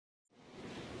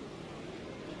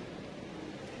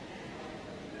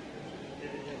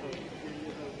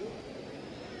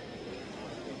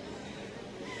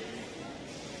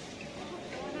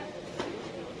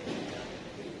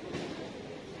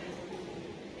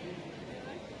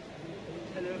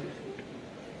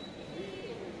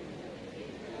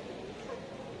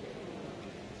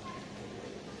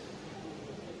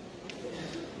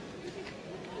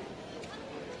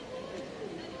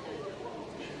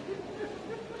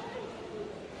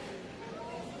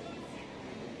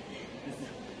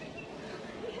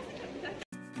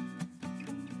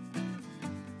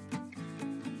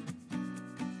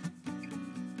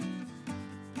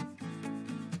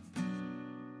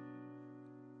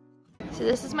So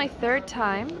this is my third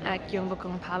time at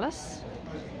Gyeongbukgung Palace,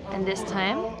 and this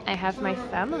time I have my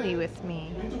family with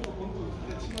me.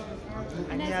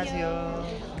 안녕하세요.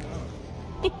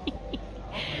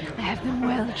 I have them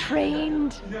well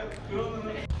trained.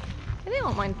 And they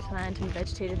don't mind plant and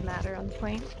vegetative matter on the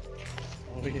plane.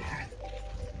 Oh yeah.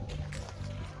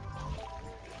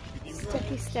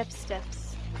 Steppy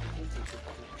steps.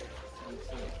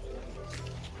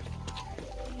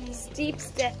 Steep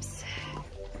steps.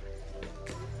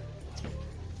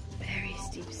 Very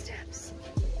steep steps.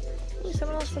 Ooh,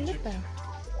 someone else to live there.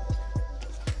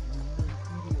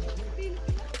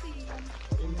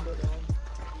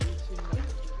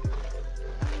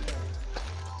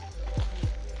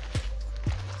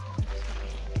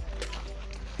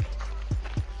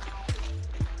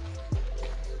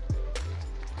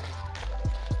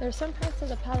 There are some parts of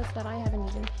the palace that I haven't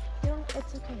even. You know,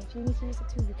 it's okay. If you need to use it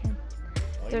too, you can.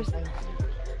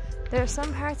 There are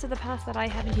some parts of the palace that I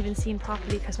haven't even seen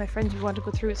properly because my friends would want to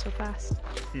go through it so fast.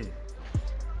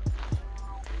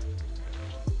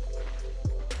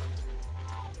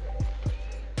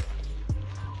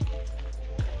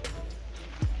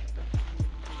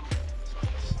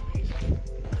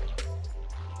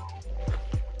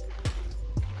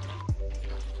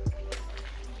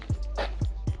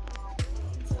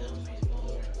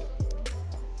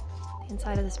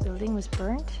 Inside of this building was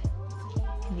burnt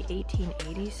in the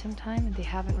 1880s sometime, and they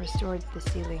haven't restored the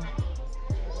ceiling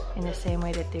in the same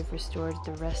way that they've restored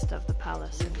the rest of the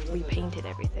palace and repainted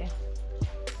everything.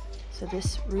 So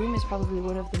this room is probably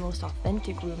one of the most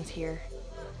authentic rooms here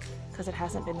because it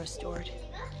hasn't been restored.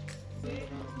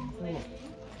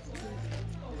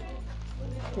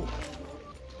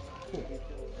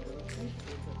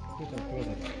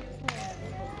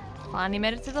 Finally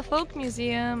made it to the folk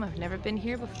museum. I've never been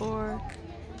here before.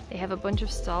 They have a bunch of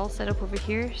stalls set up over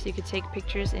here so you could take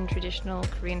pictures in traditional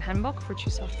Korean hanbok for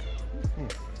Chuseok.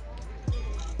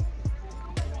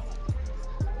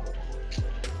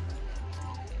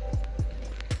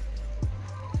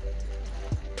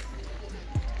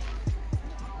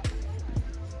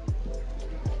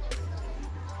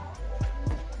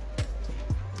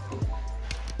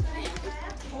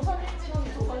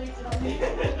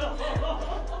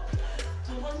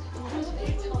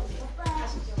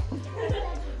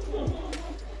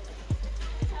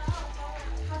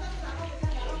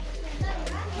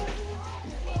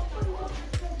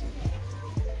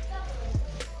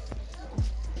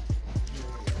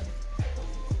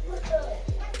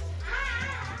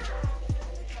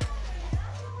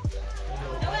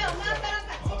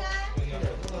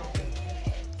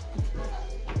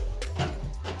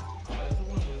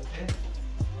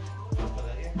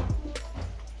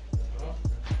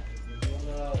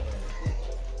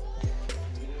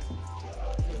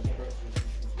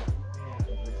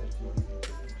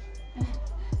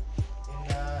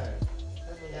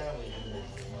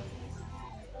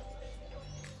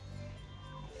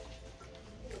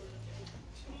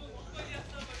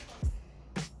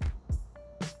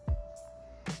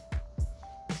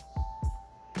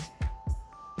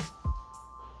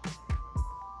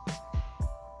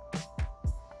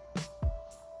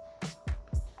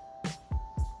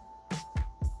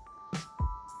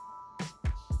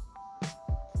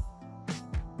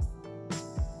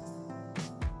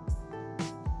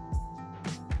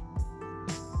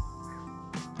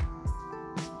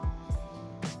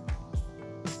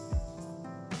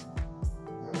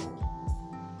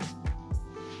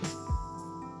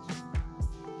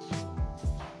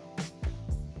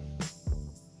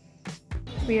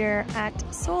 We're at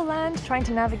Seoul Land trying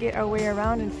to navigate our way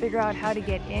around and figure out how to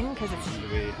get in because it's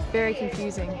very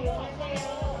confusing.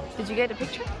 Did you get a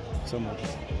picture? Somewhat.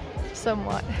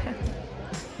 Somewhat.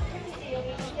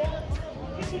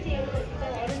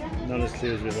 Not as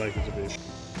clear as we'd like it to be. We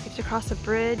have to cross a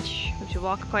bridge. We have to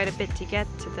walk quite a bit to get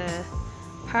to the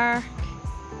park.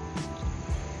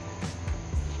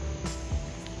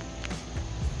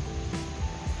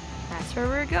 That's where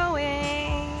we're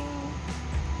going.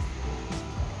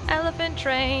 Elephant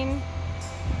train.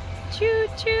 Choo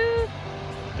choo.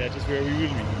 That is where we will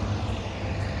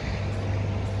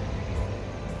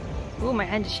be. Ooh, my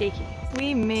hand is shaky.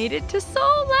 We made it to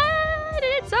Seoul Land!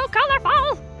 It's so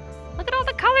colorful! Look at all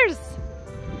the colors!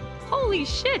 Holy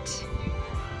shit!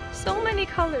 So many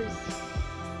colors.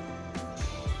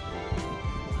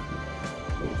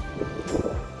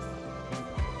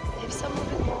 They have some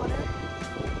moving water.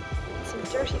 Some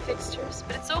dirty fixtures,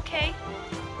 but it's okay.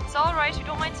 It's alright, we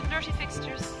don't mind some dirty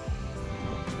fixtures.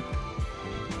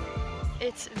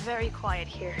 It's very quiet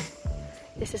here.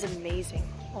 This is amazing.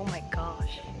 Oh my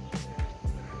gosh.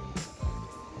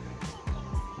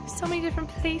 so many different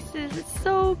places. It's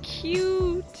so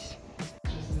cute.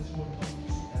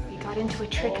 We got into a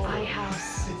trick eye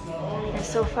house. And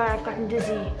so far I've gotten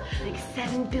dizzy like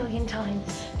 7 billion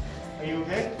times. Are you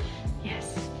okay?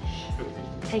 Yes.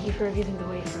 Thank you for revealing the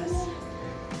way for us.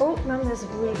 Oh, Mum, there's a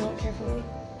blue. Don't carefully.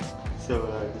 So,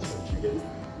 this one you get.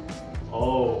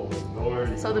 Oh,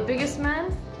 Lordy. So the biggest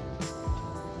man?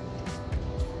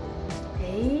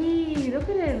 Hey, look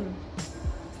at him.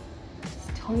 It's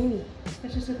tiny.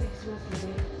 That just looks like he's walking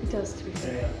away. It does, to be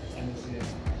fair. Yeah, I can see it.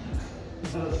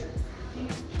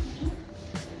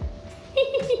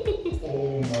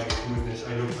 Oh my goodness, I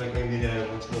look like I'm in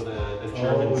what's called a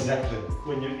German Zeppelin.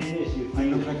 When you're in it, you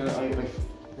feel look like I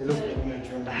look like I'm in a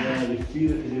German. Yeah, you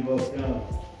feel it as you walk down.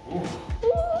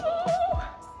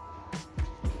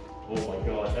 Oh my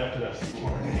god, after that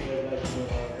morning.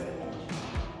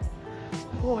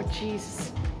 Oh,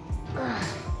 Jesus.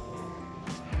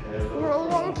 We're all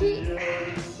wonky.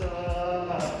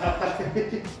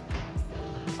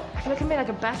 I feel like I made like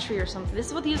a battery or something. This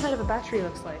is what the inside of a battery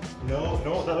looks like. No,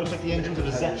 that looks like the engine to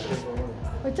the Zeppelin.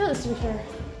 Oh, it does, to be fair.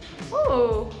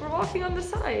 Oh, we're walking on the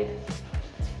side.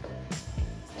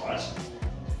 What?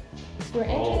 We're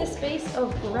entering a space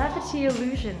of gravity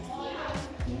illusion.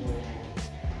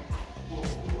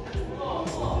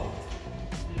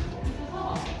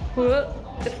 Whoa,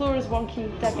 the floor is wonky.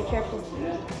 Dad, be careful.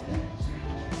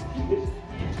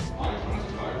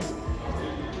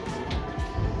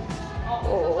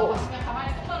 Oh.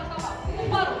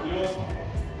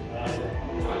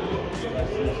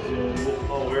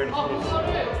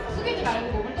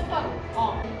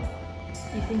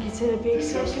 You think it's in a big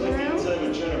circular room? Inside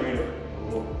a generator.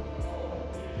 Well,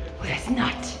 it's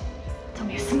not. It's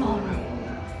only a small room.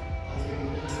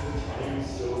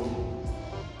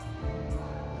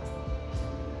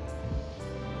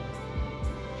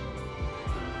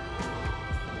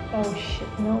 Oh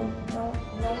shit, no.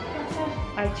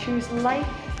 I choose life.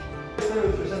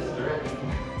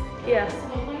 Yeah.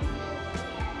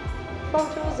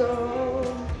 Photo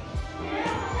zone.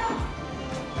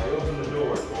 I opened the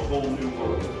door to a whole new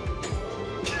world.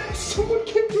 Someone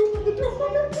kicked open the door.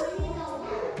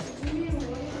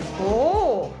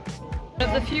 Oh! One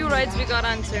of the few rides we got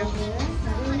onto.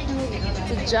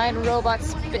 It's a giant robot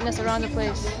spitting us around the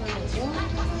place.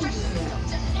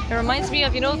 It reminds me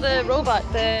of, you know, the robot,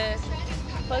 the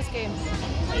Buzz game.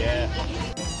 Yeah.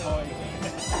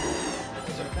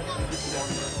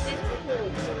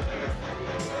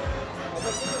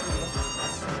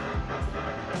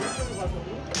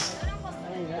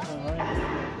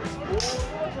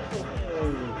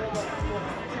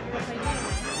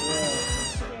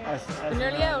 We're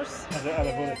nearly out. Out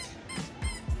of bullets.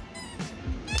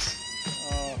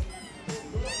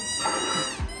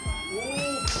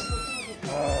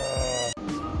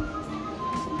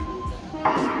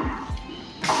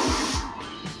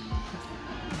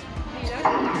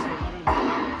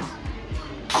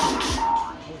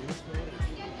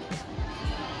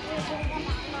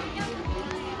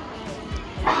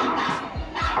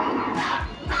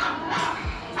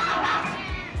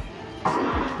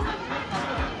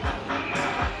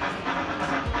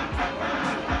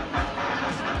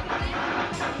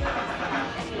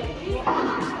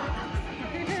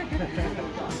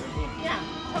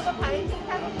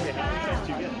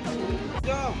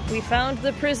 We found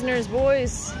the prisoners,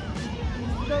 boys.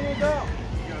 There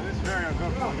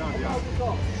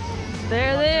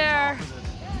they are.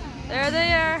 There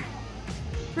they are.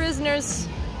 Prisoners.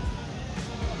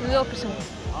 Look at them.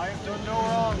 I have done no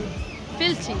wrong.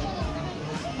 Filthy. I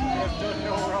have done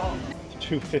no wrong.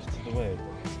 2/5 of the way.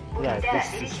 Right,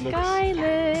 this looks...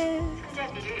 Skylit.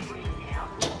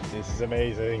 This is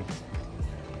amazing.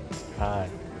 Hi.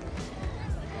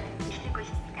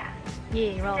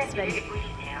 Yeah, you're all sweaty.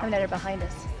 Oh, no, they're behind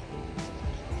us.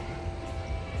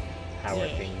 How are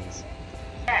things?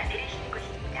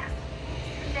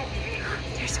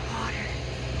 There's water.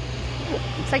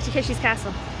 It's like Takeshi's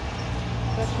castle.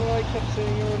 That's what I kept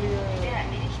saying earlier.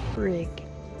 Brig.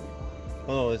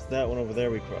 Oh, is that one over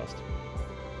there we crossed?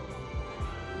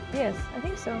 Yes, I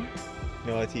think so.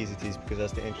 No, it's easy because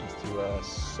that's the entrance to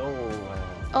Seoul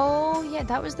Land. Oh, yeah,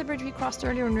 that was the bridge we crossed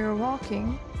earlier when we were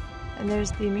walking. And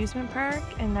there's the amusement park,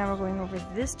 and now we're going over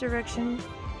this direction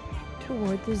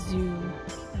toward the zoo.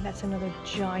 And that's another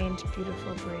giant,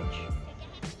 beautiful bridge.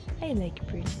 I like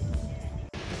bridges.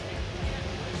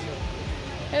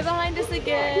 They're behind us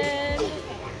again.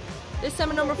 This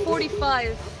time number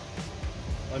 45.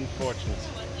 Unfortunate.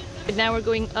 And now we're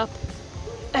going up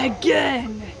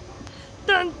again.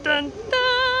 Dun dun dun.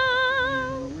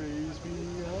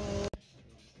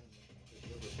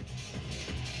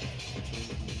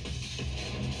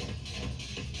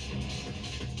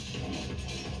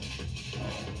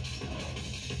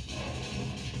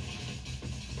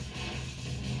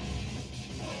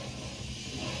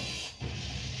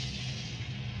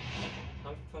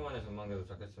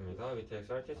 We take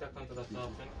 30 seconds to the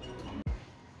top. Thank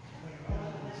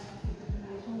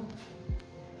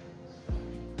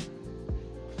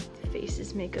you.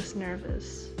 Faces make us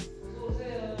nervous.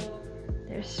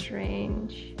 They're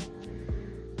strange.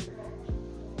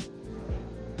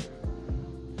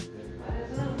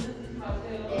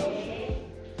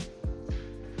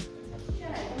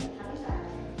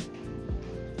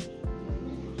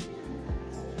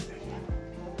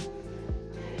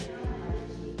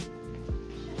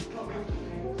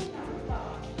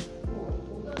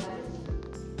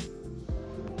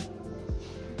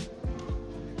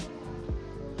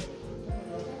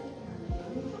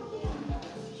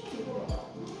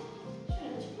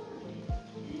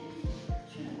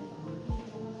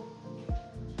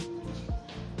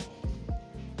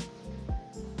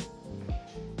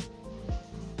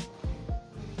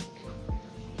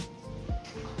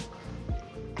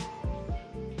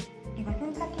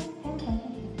 이것은 파킹스탄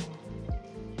전시실입니다.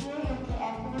 Here is the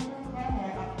exhibition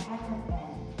corner of Caverns.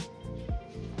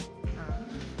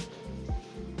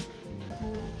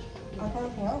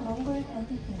 어서오세요. 몽골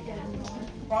전시실입니다.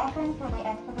 Welcome to the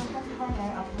exhibition corner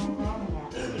of Mongolia.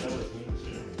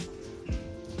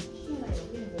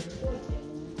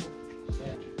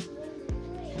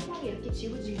 세상이 이렇게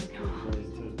지구지구